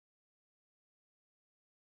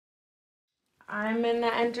I'm in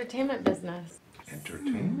the entertainment business.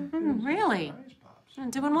 Entertainment? Really?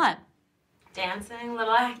 Doing what? Dancing,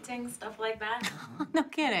 little acting, stuff like that. No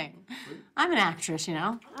kidding. I'm an actress, you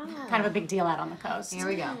know. Kind of a big deal out on the coast. Here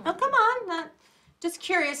we go. Oh, come on. Just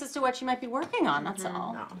curious as to what you might be working on, that's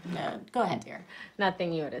all. No. Go ahead, dear.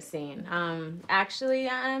 Nothing you would have seen. Actually,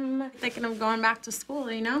 I'm thinking of going back to school,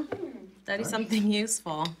 you know? Study something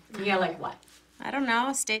useful. Yeah, like what? I don't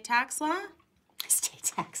know, state tax law? State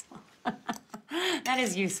tax law. That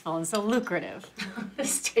is useful and so lucrative.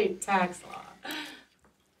 State tax law.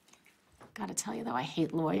 Gotta tell you, though, I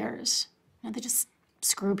hate lawyers. You know, they just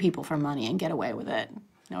screw people for money and get away with it.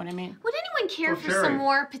 Know what I mean? Would anyone care for Sherry, some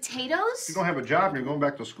more potatoes? If you don't have a job and you're going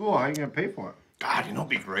back to school, how are you going to pay for it? God, you know, it'd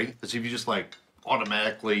be great. As if you just, like,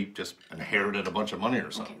 automatically just inherited a bunch of money or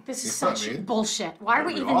something. Okay, this is You know what such I mean? bullshit. Why are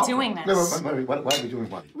we That'd be even awful. doing this? Why are we doing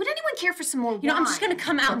what? Would anyone care for some more wine? You know, I'm just gonna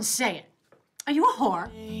come out and say it. Are you a whore?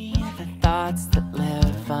 The thoughts that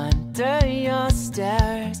live under your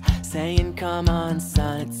stairs, saying, come on,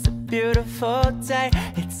 son, it's a beautiful day.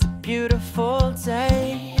 It's a beautiful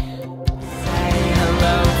day. Say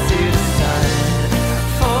hello to the sun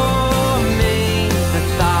for me. The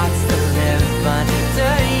thoughts that live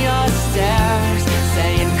under your stairs,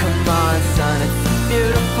 saying, come on, son, it's a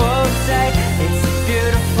beautiful day. It's a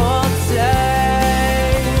beautiful day.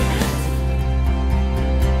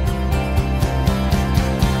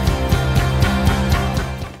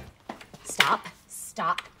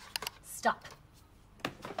 Stop.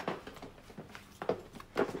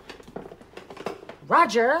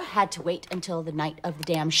 Roger had to wait until the night of the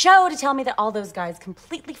damn show to tell me that all those guys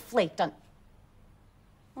completely flaked on...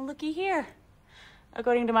 Well, looky here.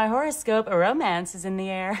 According to my horoscope, a romance is in the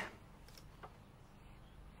air.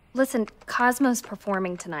 Listen, Cosmo's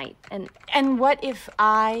performing tonight, and... And what if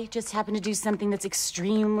I just happen to do something that's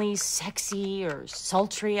extremely sexy or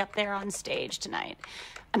sultry up there on stage tonight?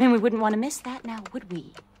 I mean, we wouldn't want to miss that now, would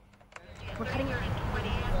we? We're cutting your...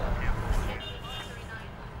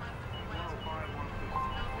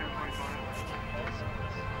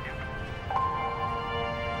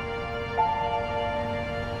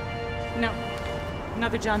 No.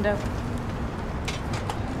 Another John Doe.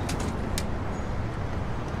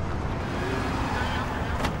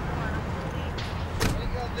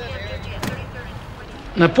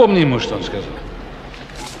 Напомни ему, что он сказал.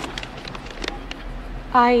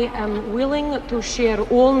 I am willing to share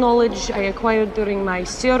all knowledge I acquired during my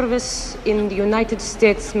service in the United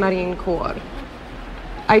States Marine Corps.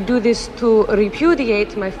 I do this to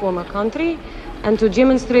repudiate my former country and to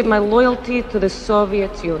demonstrate my loyalty to the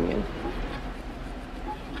Soviet Union.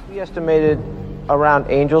 We estimated around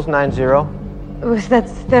Angels 90.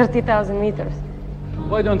 That's 30,000 meters.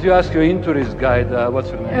 Why don't you ask your in-tourist guide, what's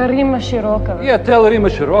her name? Rima Shirokova. Yeah, tell Rima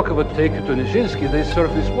Shirokova to take you to Nijinsky. They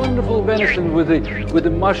serve this wonderful venison with the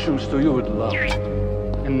mushrooms too you would love.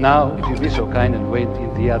 And now, if you'd be so kind and wait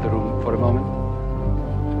in the other room for a moment.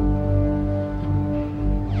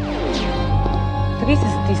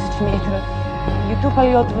 30,000 метров. YouTube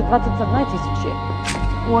поет в 21 тысячи.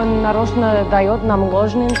 Он нарочно дает нам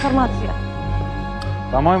ложную информацию.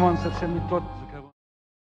 По-моему, он совсем не тот